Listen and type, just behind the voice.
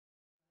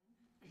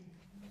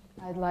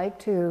I'd like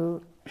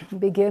to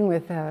begin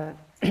with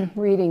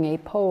reading a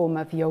poem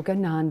of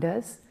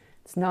Yogananda's.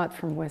 It's not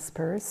from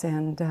Whispers,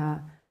 and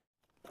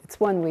it's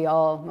one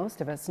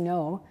most of us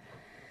know.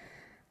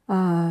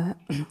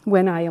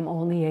 When I am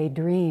only a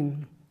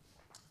dream.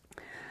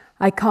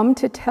 I come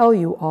to tell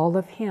you all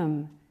of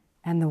him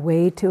and the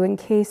way to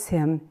encase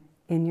him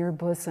in your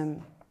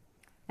bosom,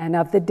 and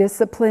of the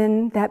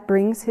discipline that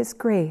brings his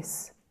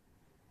grace.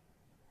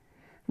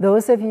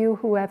 Those of you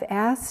who have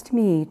asked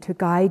me to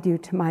guide you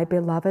to my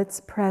beloved's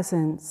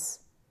presence,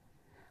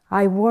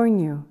 I warn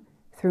you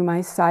through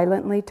my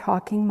silently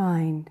talking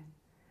mind,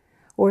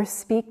 or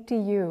speak to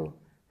you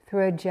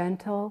through a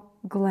gentle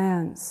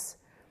glance,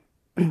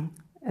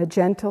 a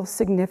gentle,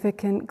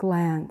 significant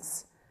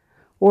glance,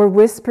 or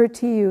whisper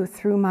to you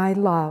through my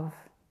love,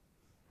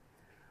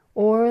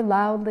 or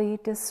loudly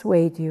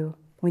dissuade you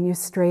when you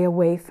stray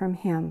away from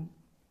him.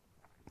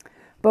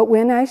 But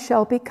when I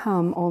shall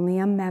become only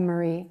a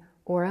memory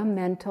or a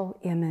mental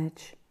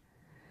image,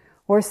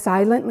 or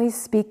silently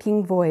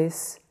speaking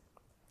voice,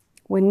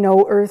 when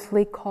no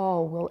earthly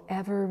call will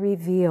ever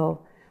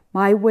reveal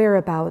my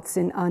whereabouts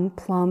in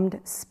unplumbed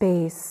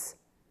space,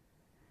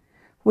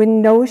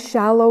 when no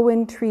shallow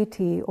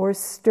entreaty or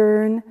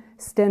stern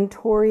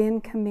stentorian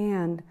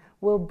command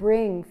will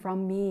bring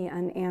from me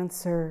an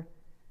answer,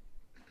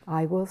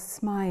 I will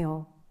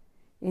smile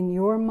in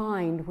your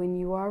mind when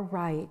you are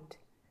right,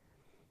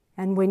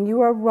 and when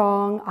you are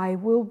wrong, I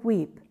will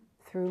weep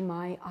through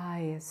my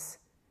eyes,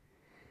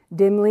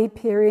 dimly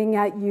peering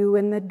at you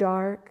in the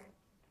dark,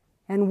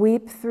 and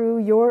weep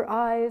through your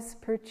eyes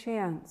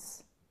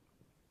perchance.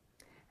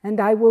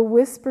 And I will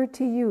whisper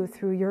to you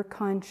through your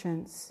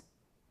conscience,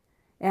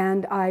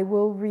 and I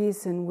will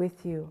reason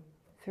with you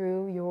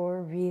through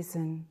your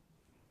reason,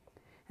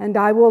 and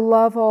I will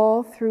love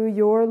all through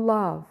your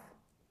love.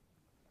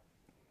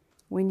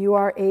 When you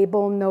are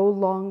able no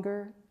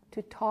longer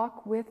to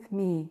talk with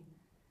me,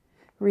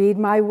 read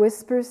my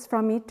whispers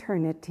from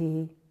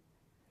eternity.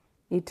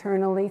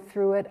 Eternally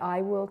through it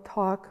I will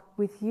talk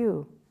with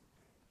you.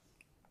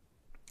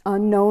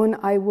 Unknown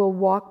I will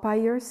walk by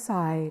your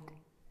side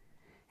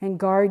and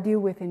guard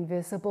you with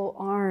invisible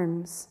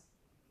arms.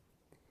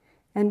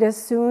 And as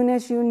soon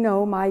as you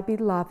know my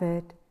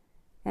beloved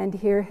and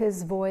hear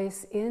his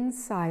voice in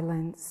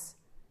silence,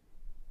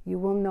 you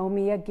will know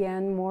me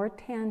again more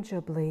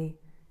tangibly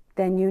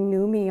than you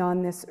knew me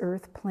on this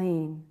earth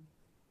plane.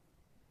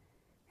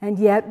 And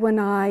yet when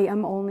I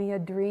am only a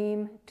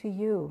dream to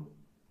you,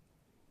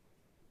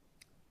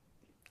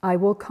 I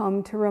will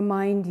come to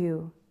remind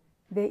you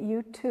that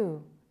you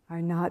too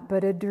are not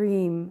but a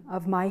dream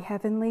of my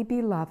heavenly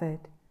beloved.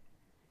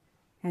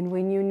 And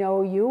when you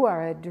know you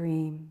are a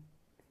dream,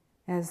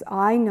 as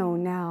I know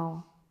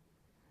now,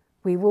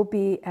 we will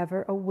be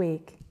ever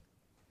awake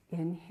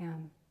in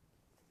him.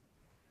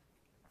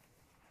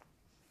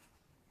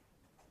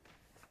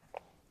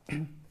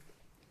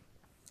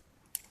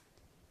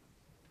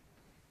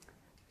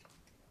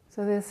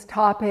 So this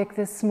topic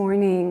this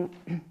morning,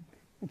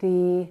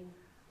 the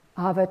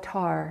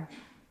avatar,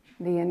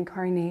 the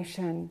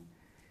incarnation,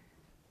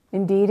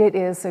 indeed it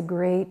is a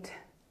great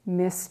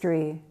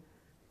mystery.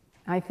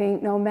 I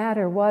think no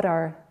matter what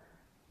our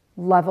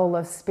level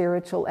of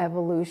spiritual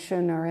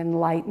evolution or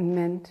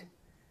enlightenment,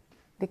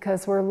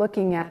 because we're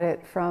looking at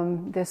it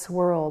from this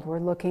world,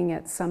 we're looking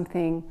at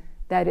something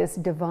that is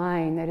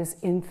divine, that is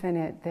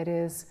infinite, that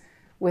is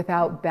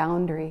without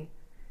boundary.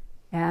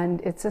 And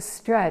it's a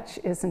stretch,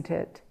 isn't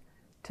it,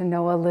 to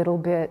know a little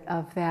bit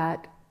of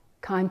that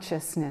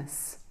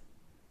consciousness.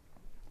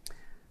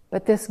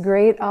 But this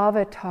great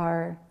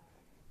avatar,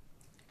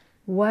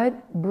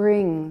 what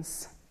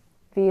brings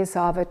these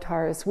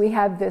avatars? We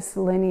have this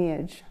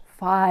lineage,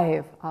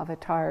 5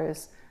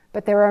 avatars,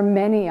 but there are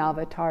many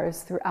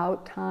avatars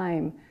throughout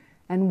time.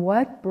 And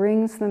what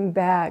brings them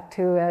back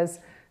to, as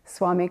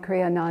Swami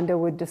Kriyananda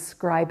would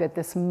describe it,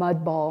 this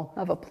mud ball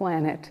of a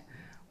planet?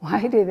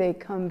 Why do they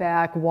come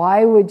back?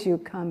 Why would you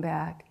come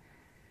back?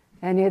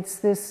 And it's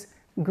this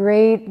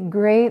great,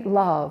 great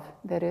love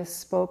that is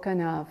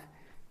spoken of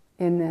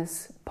in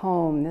this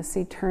poem, this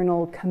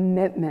eternal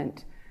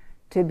commitment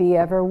to be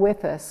ever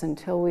with us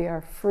until we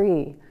are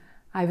free.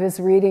 I was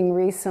reading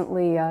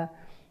recently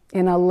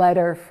in a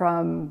letter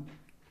from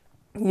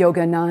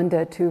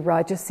Yogananda to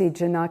Rajarsi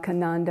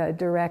Janakananda, a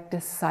direct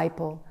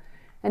disciple.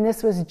 And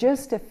this was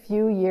just a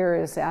few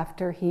years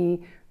after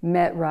he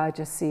met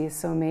Rajarsi,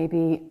 so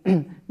maybe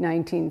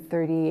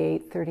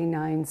 1938,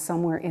 39,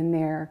 somewhere in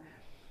there.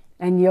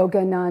 And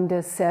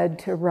Yogananda said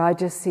to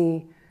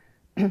Rajarsi,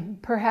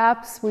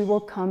 perhaps we will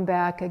come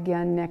back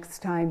again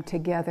next time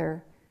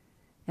together,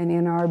 and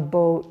in our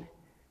boat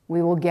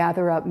we will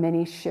gather up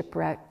many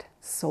shipwrecked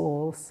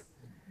souls.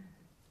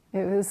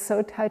 It was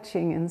so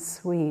touching and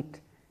sweet.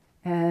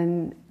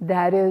 And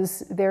that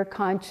is their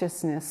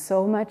consciousness,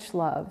 so much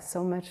love,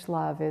 so much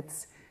love.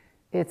 It's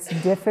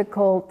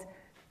difficult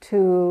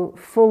to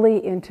fully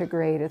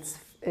integrate.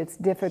 It's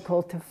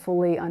difficult to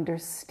fully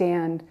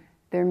understand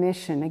their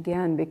mission,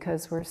 again,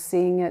 because we're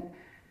seeing it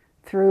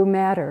through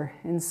matter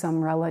in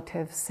some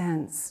relative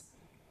sense.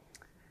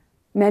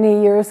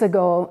 Many years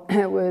ago,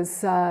 it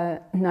was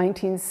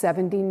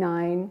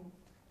 1979,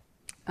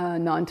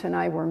 Nanta and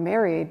I were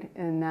married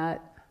in that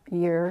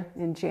year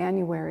in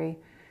January.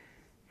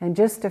 And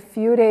just a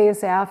few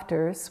days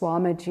after,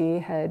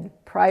 Swamiji had,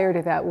 prior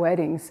to that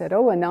wedding, said,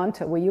 "Oh,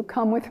 Ananta, will you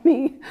come with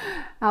me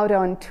out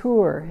on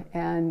tour?"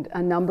 And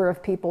a number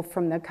of people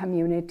from the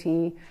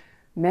community,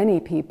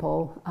 many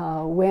people,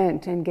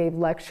 went and gave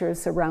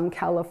lectures around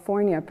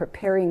California,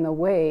 preparing the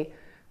way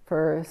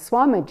for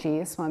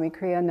Swamiji, Swami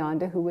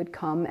Kriyananda, who would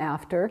come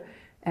after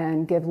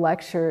and give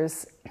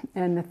lectures.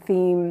 And the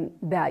theme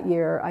that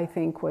year, I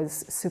think,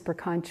 was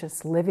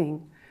superconscious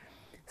living.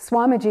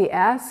 Swamiji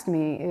asked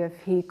me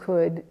if he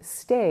could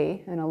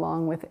stay, and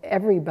along with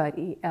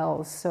everybody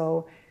else,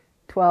 so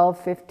 12,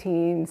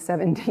 15,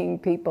 17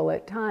 people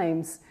at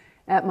times,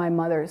 at my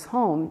mother's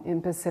home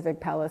in Pacific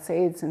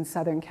Palisades in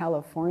Southern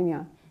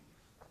California.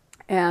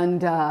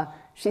 And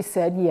she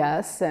said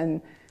yes,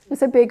 and it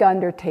was a big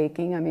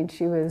undertaking. I mean,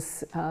 she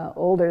was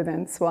older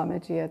than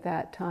Swamiji at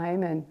that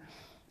time, and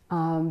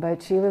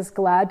but she was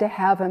glad to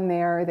have him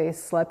there. They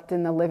slept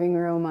in the living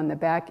room in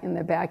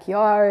the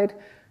backyard.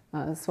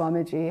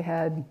 Swamiji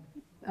had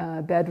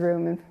a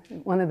bedroom,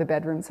 one of the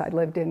bedrooms I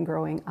lived in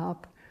growing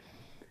up.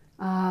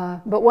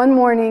 But one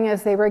morning,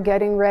 as they were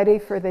getting ready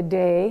for the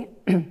day,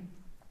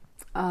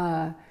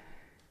 my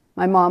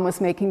mom was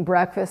making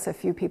breakfast. A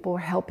few people were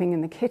helping in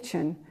the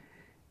kitchen,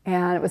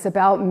 and it was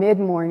about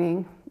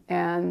mid-morning,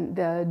 and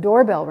the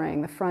doorbell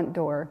rang, the front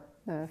door,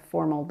 the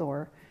formal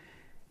door.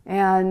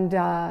 And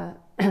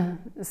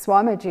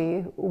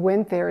Swamiji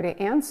went there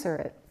to answer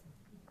it.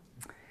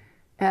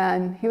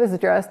 And he was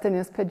dressed in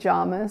his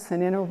pajamas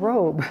and in a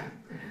robe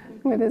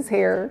with his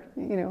hair,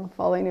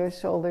 falling to his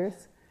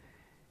shoulders.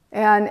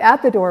 And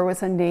at the door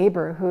was a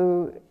neighbor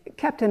who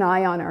kept an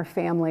eye on our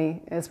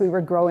family as we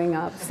were growing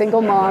up.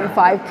 Single mom,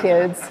 5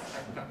 kids.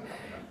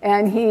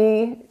 And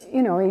he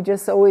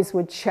just always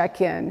would check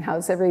in.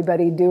 How's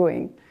everybody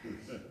doing?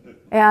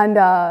 And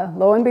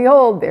lo and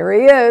behold, there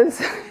he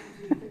is.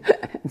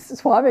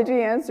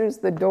 Swamiji answers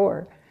the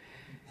door.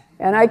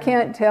 And I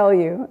can't tell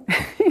you,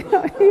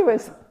 he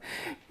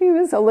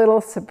was a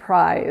little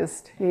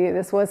surprised.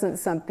 This wasn't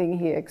something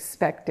he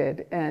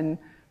expected. And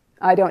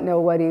I don't know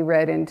what he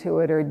read into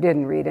it or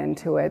didn't read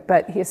into it,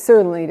 but he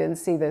certainly didn't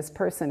see this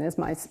person as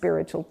my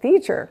spiritual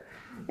teacher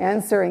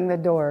answering the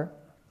door.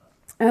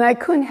 And I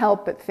couldn't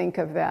help but think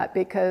of that,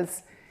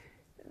 because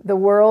the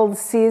world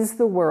sees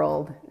the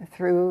world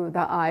through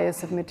the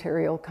eyes of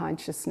material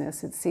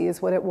consciousness. It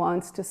sees what it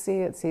wants to see,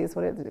 it sees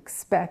what it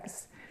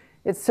expects.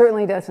 It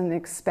certainly doesn't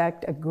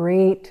expect a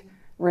great,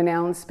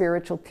 renowned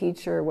spiritual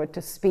teacher, what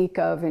to speak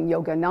of in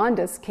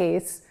Yogananda's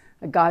case,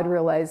 a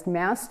God-realized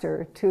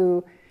master,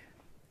 to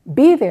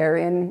be there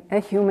in a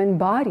human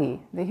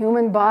body. The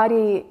human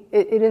body,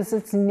 it is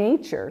its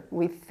nature.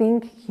 We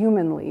think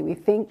humanly, we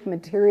think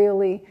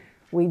materially,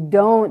 we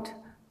don't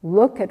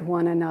look at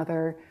one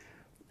another.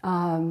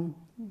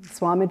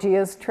 Swamiji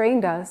has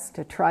trained us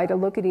to try to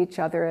look at each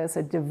other as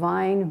a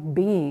divine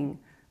being,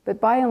 but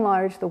by and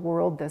large the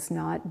world does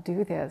not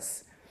do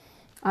this.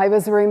 I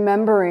was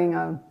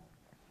remembering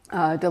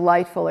a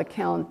delightful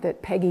account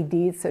that Peggy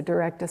Dietz, a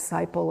direct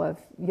disciple of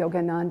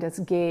Yogananda's,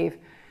 gave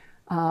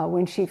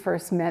when she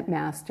first met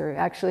Master.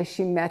 Actually,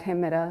 she met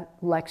him at a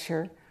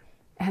lecture,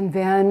 and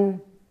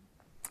then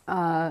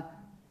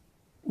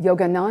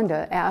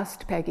Yogananda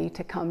asked Peggy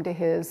to come to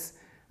his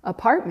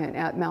apartment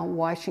at Mount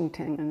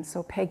Washington, and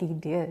so Peggy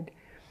did.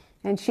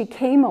 And she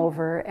came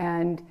over,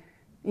 and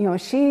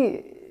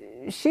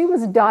she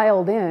was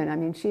dialed in. I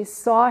mean, she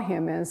saw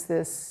him as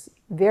this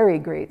very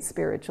great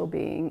spiritual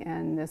being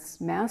and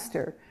this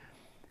master.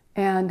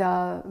 And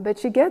but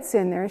she gets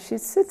in there, she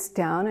sits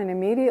down, and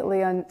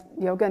immediately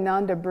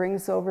Yogananda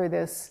brings over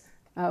this,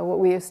 what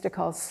we used to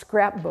call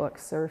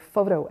scrapbooks or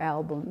photo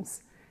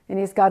albums. And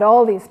he's got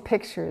all these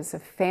pictures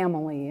of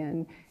family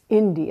and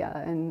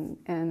India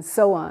and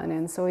so on.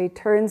 And so he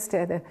turns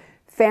to the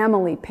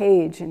family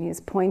page and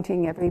he's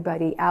pointing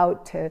everybody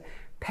out to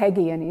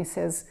Peggy, and he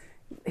says,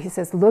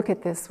 "Look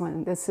at this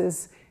one.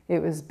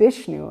 It was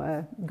Vishnu,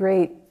 a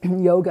great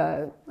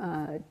yoga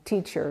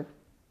teacher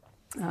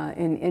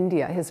in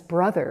India, his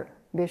brother,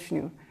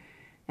 Vishnu."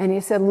 And he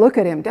said, "Look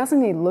at him.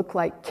 Doesn't he look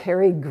like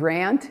Cary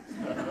Grant?"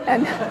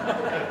 And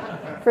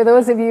for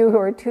those of you who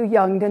are too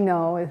young to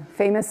know, a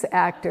famous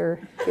actor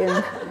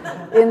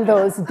in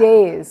those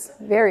days,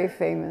 very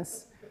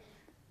famous.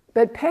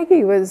 But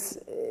Peggy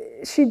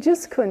she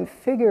just couldn't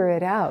figure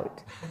it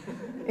out.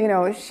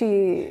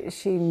 She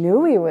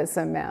knew he was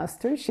a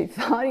master. She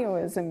thought he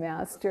was a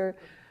master.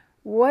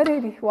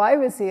 Why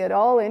was he at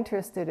all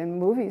interested in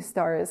movie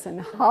stars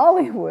and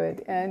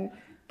Hollywood and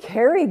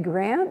Cary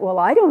Grant? Well,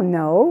 I don't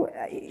know.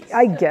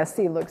 I guess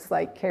he looks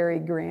like Cary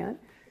Grant.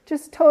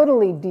 Just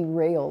totally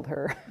derailed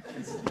her.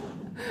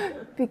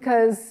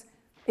 Because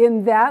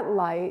in that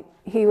light,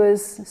 he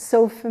was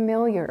so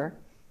familiar.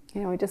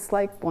 Just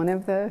like one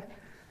of her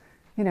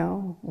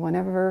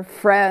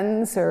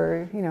friends,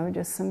 or,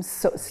 just some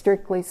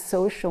strictly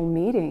social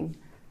meeting.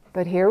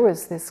 But here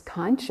was this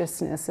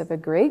consciousness of a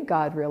great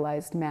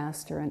God-realized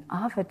master, an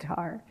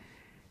avatar.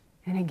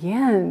 And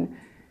again,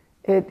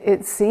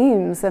 it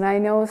seems, and I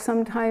know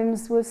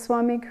sometimes with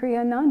Swami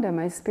Kriyananda,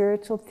 my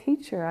spiritual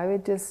teacher,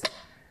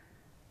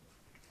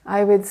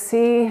 I would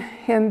see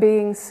him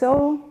being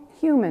so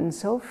human,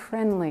 so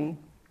friendly,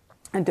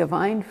 a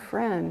divine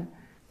friend,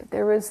 but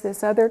there was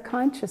this other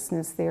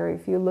consciousness there.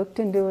 If you looked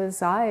into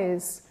his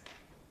eyes,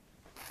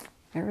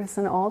 there was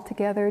an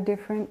altogether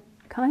different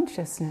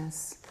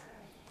consciousness.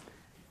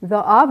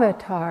 The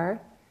avatar,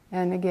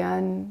 and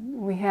again,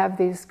 we have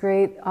these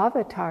great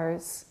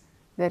avatars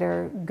that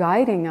are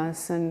guiding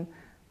us and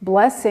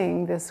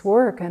blessing this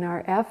work and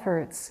our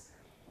efforts.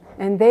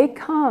 And they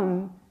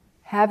come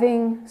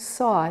having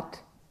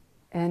sought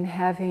and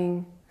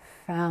having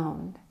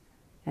found.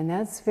 And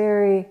that's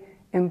very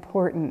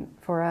important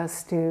for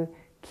us to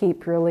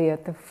keep really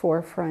at the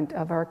forefront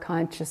of our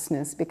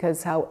consciousness,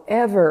 because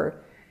however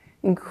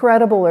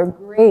incredible or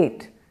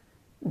great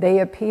they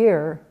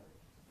appear,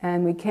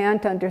 and we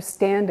can't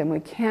understand them, we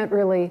can't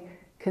really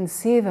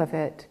conceive of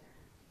it,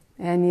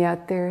 and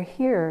yet they're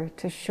here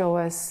to show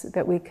us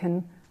that we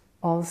can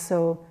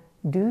also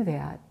do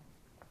that,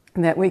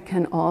 and that we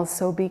can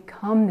also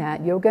become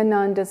that.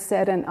 Yogananda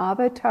said an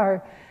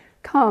avatar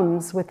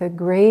comes with a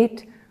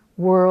great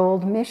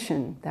world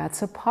mission.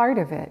 That's a part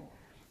of it,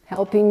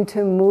 helping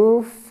to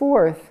move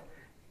forward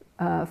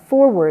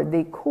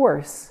the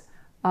course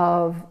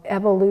of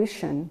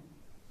evolution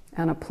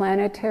on a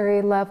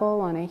planetary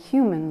level, on a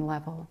human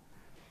level.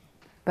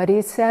 But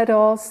he said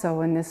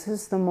also, and this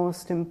is the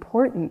most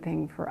important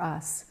thing for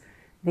us,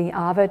 the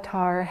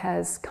avatar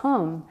has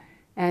come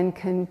and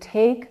can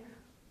take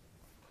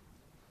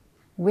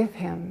with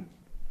him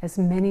as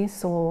many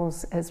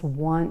souls as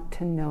want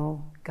to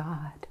know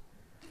God.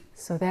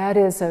 So that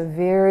is a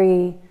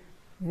very,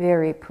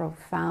 very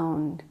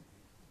profound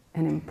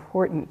and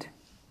important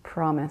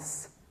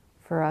promise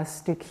for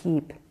us to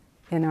keep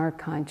in our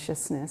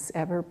consciousness,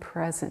 ever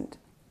present.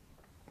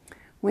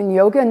 When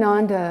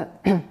Yogananda,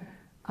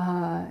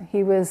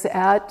 he was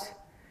at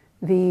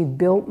the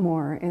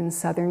Biltmore in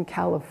Southern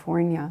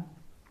California,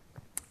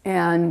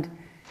 and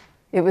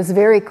it was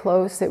very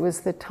close. It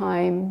was the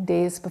time,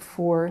 days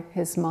before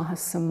his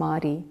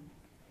Mahasamadhi,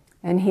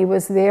 and he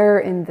was there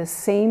in the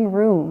same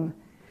room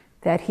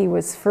that he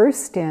was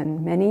first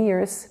in many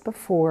years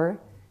before,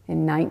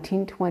 in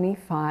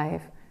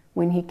 1925,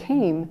 when he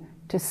came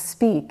to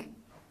speak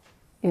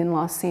in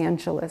Los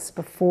Angeles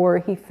before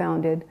he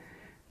founded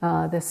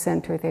the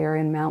center there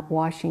in Mount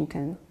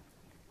Washington.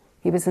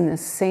 He was in the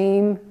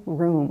same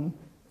room.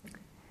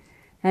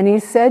 And he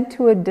said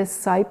to a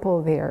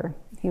disciple there,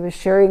 he was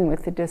sharing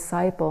with the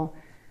disciple,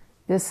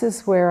 "This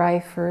is where I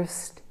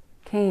first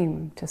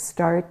came to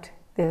start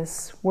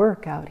this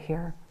work out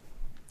here,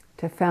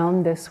 to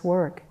found this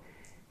work."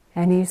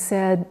 And he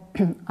said,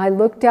 "I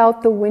looked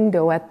out the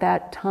window at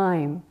that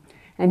time,"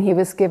 and he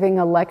was giving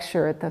a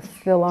lecture at the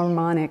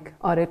Philharmonic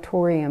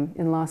Auditorium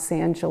in Los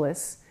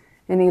Angeles.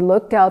 And he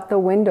looked out the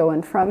window,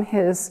 and from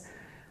his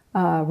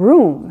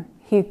room,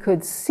 he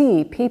could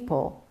see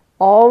people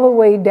all the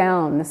way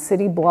down the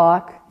city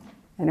block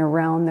and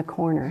around the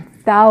corner.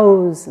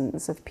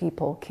 Thousands of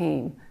people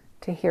came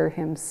to hear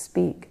him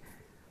speak.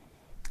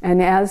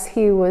 And as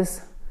he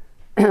was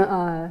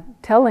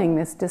telling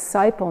this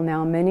disciple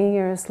now, many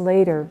years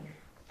later,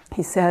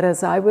 he said,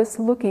 as I was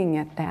looking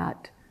at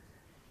that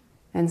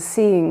and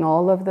seeing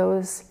all of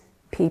those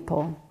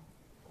people,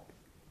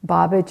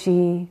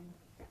 Babaji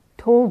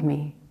told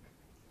me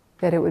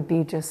that it would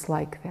be just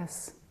like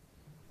this.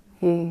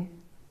 He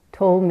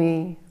told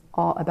me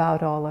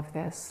about all of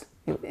this.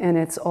 And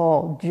it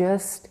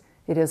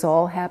has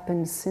all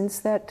happened since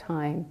that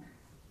time,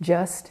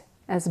 just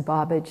as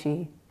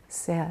Babaji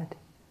said.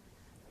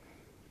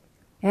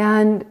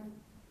 And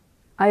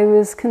I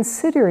was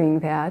considering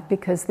that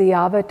because the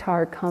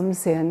avatar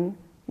comes in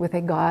with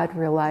a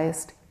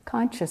God-realized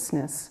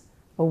consciousness,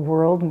 a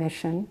world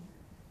mission,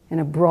 in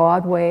a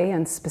broad way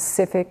and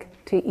specific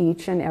to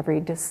each and every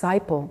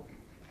disciple.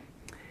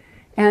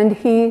 And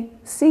he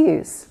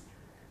sees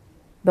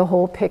the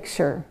whole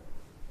picture.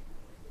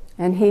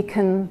 And he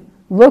can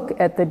look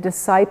at the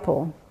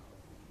disciple.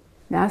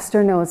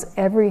 Master knows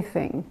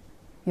everything.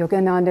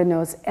 Yogananda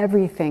knows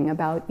everything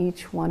about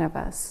each one of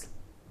us.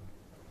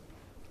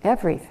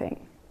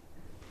 Everything.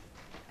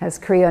 As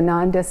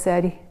Kriyananda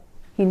said,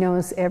 he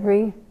knows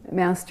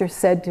Master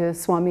said to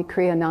Swami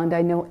Kriyananda,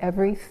 I know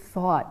every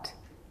thought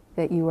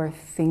that you are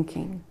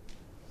thinking.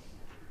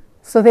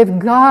 So they've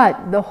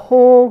got the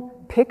whole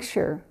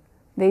picture.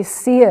 They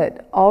see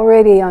it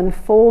already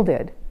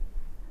unfolded.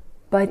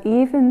 But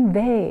even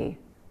the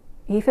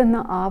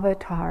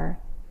avatar,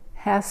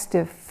 has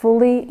to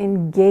fully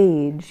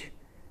engage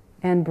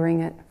and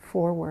bring it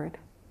forward.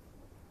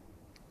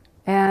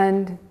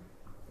 And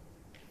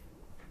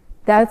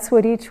that's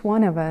what each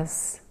one of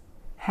us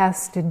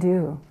has to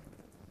do.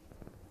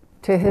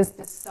 To his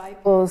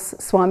disciples,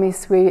 Swami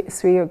Sri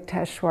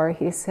Yukteswar,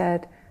 he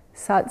said,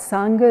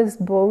 Satsanga's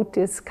boat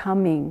is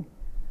coming.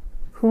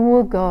 Who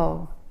will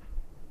go?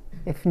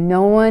 If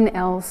no one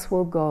else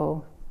will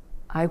go,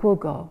 I will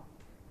go.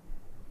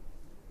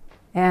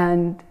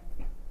 And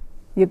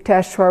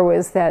Yukteswar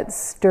was that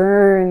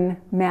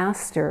stern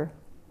master.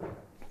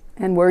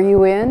 And were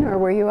you in or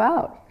were you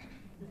out?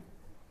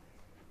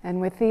 And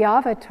with the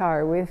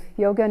avatar, with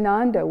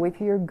Yogananda,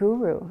 with your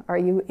guru, are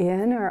you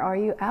in or are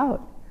you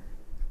out?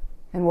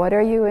 And what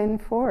are you in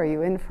for? Are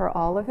you in for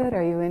all of it?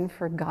 Are you in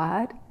for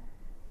God?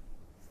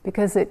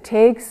 Because it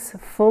takes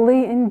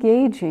fully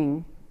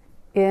engaging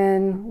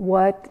in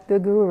what the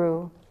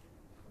guru,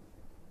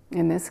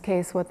 in this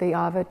case what the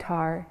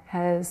avatar,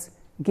 has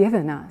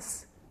given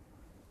us.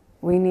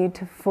 We need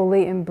to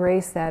fully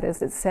embrace that.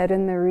 As it said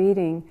in the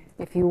reading,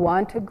 if you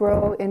want to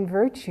grow in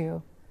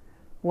virtue,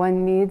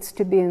 one needs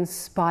to be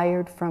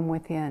inspired from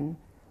within.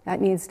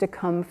 That needs to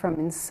come from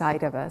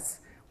inside of us.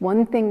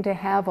 One thing to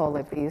have all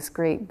of these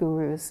great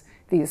gurus,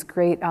 these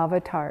great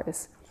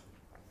avatars,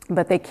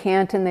 but they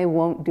can't and they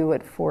won't do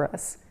it for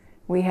us.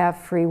 We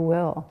have free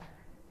will.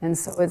 And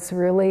so it's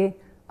really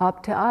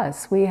up to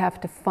us. We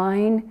have to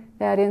find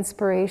that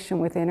inspiration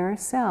within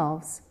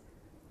ourselves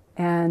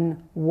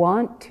and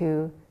want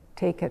to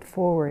take it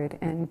forward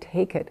and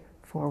take it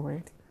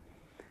forward.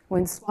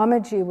 When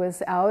Swamiji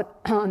was out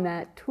on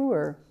that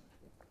tour,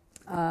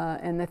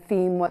 and the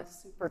theme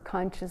was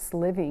superconscious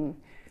living,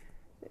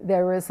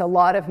 there was a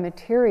lot of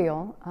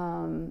material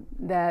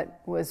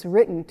that was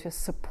written to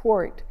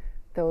support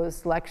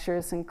those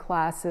lectures and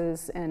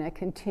classes and a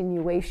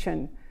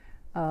continuation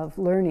of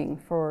learning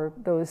for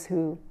those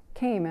who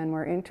came and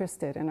were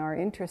interested and are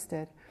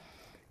interested.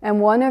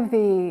 And one of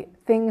the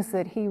things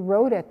that he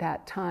wrote at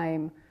that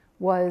time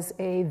was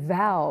a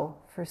vow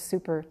for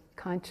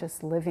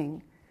superconscious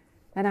living.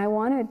 And I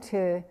wanted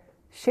to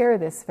share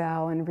this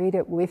vow and read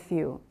it with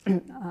you.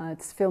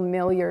 It's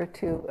familiar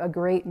to a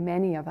great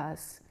many of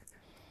us.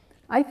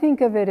 I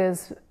think of it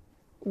as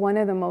one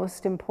of the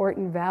most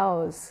important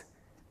vows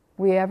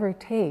we ever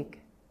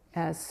take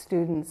as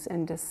students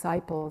and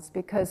disciples,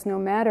 because no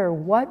matter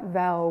what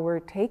vow we're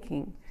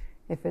taking,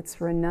 if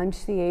it's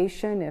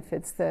renunciation, if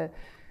it's the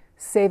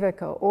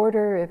Sevaka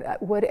order,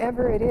 if,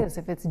 whatever it is,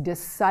 if it's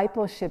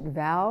discipleship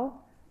vow,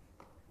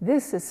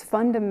 this is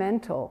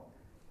fundamental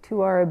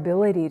to our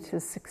ability to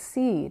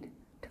succeed,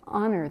 to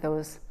honor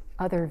those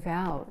other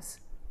vows.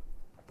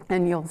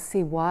 And you'll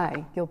see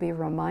why. You'll be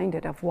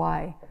reminded of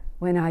why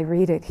when I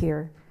read it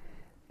here.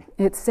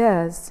 It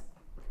says,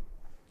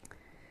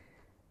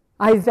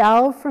 I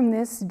vow from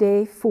this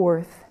day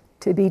forth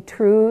to be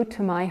true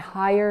to my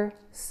higher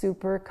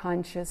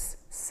superconscious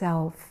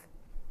self,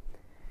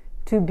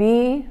 to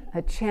be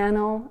a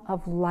channel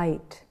of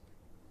light,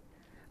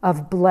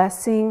 of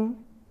blessing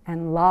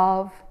and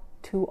love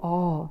to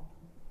all,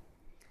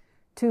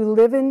 to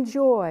live in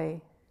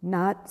joy,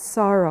 not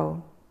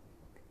sorrow,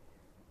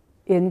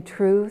 in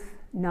truth,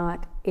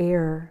 not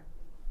error,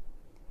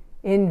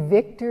 in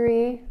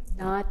victory,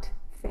 not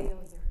failure,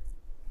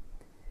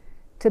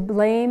 to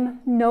blame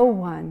no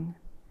one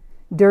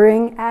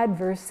during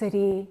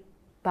adversity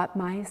but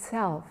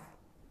myself,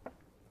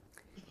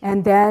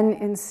 and then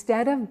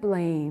instead of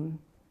blame,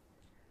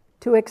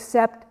 to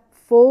accept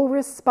full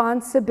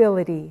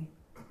responsibility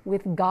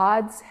with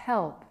God's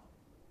help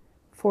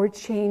for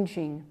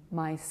changing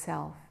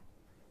myself.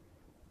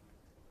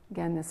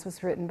 Again, this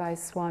was written by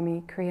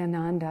Swami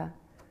Kriyananda.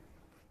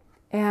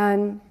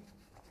 And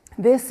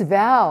this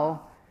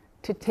vow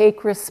to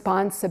take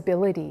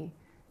responsibility,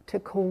 to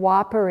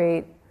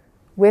cooperate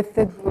with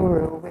the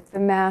Guru, with the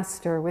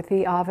Master, with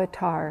the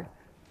Avatar,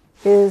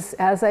 is,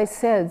 as I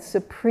said,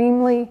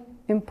 supremely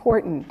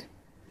important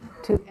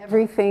to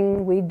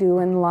everything we do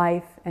in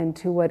life and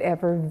to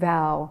whatever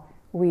vow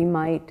we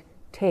might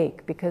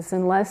take. Because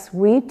unless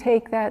we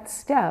take that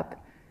step,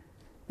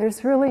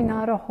 there's really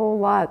not a whole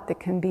lot that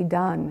can be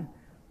done.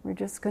 We're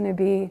just going to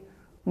be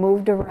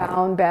moved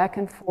around back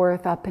and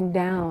forth, up and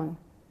down.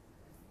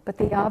 But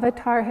the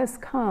Avatar has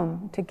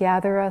come to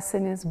gather us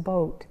in his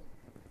boat,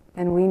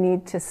 and we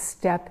need to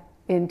step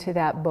into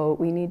that boat.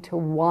 We need to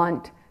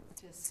want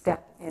to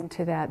step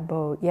into that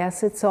boat.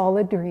 Yes, it's all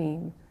a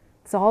dream.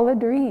 It's all a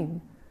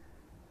dream.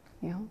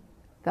 You know,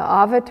 the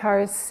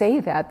avatars say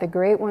that, the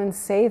great ones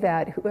say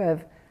that, who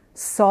have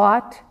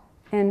sought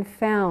and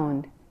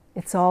found.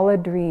 It's all a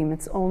dream.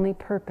 Its only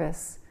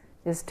purpose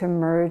is to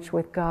merge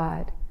with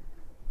God.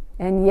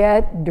 And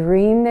yet,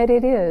 dream that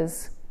it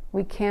is,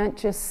 we can't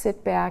just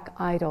sit back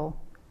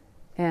idle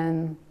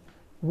and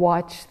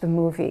watch the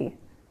movie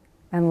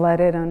and let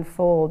it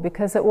unfold,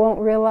 because it won't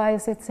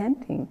realize it's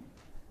ending.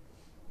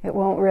 It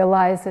won't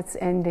realize it's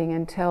ending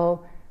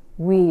until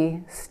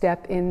we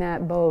step in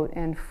that boat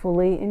and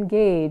fully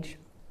engage.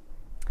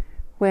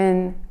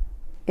 When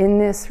in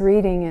this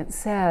reading it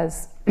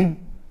says,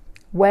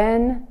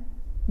 when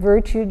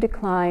virtue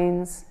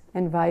declines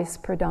and vice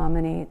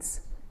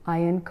predominates, I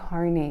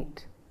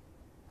incarnate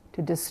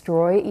to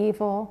destroy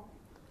evil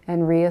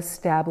and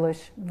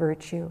reestablish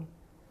virtue.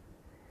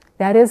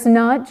 That is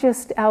not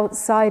just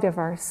outside of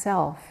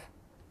ourself.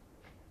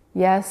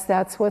 Yes,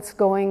 that's what's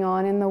going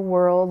on in the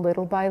world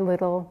little by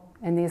little,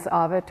 and these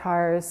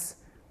avatars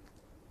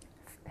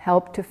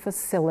help to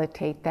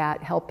facilitate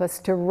that, help us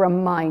to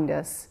remind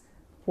us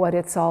what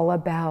it's all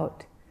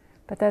about.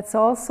 But that's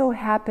also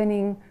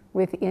happening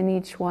within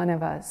each one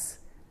of us.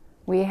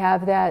 We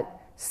have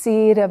that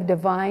seed of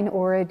divine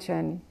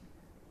origin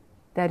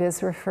that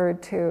is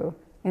referred to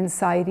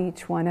inside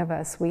each one of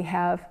us. We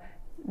have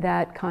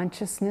that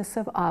consciousness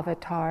of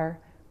avatar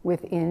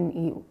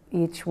within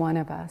each one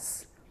of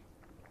us.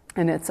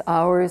 And it's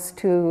ours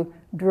to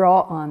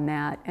draw on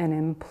that and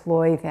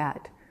employ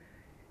that.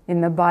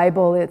 In the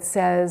Bible it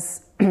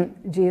says,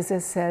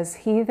 Jesus says,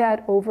 "He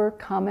that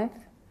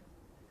overcometh,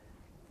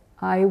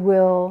 I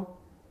will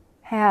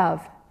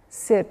have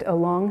sit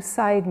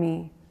alongside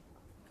me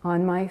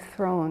on my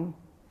throne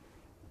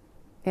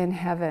in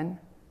heaven,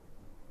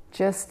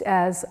 just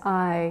as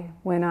I,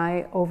 when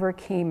I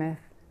overcameth,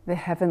 the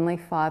Heavenly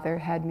Father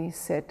had me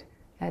sit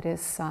at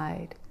his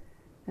side."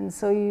 And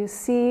so you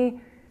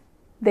see,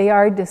 they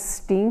are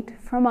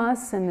distinct from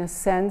us in the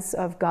sense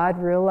of God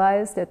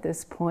realized at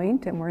this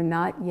point, and we're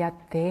not yet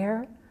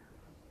there,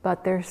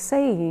 but they're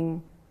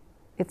saying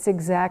it's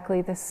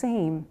exactly the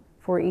same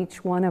for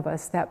each one of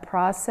us, that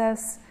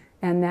process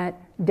and that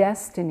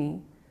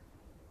destiny.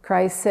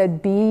 Christ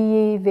said, "Be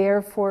ye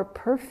therefore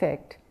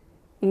perfect,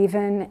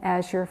 even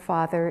as your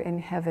Father in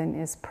heaven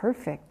is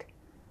perfect."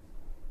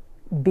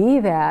 Be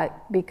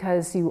that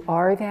because you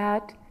are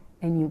that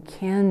and you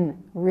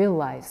can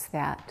realize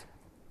that.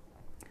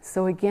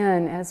 So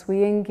again, as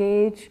we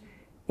engage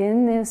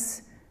in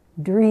this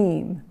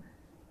dream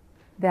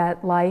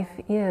that life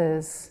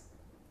is,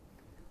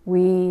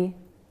 we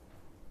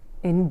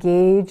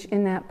engage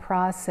in that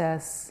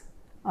process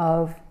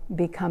of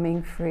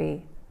becoming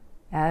free,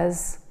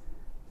 as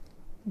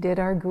did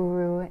our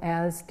Guru,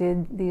 as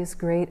did these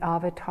great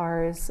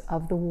avatars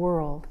of the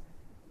world.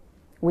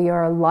 We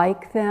are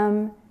like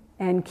them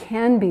and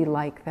can be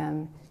like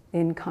them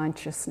in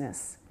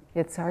consciousness.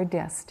 It's our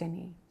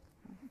destiny.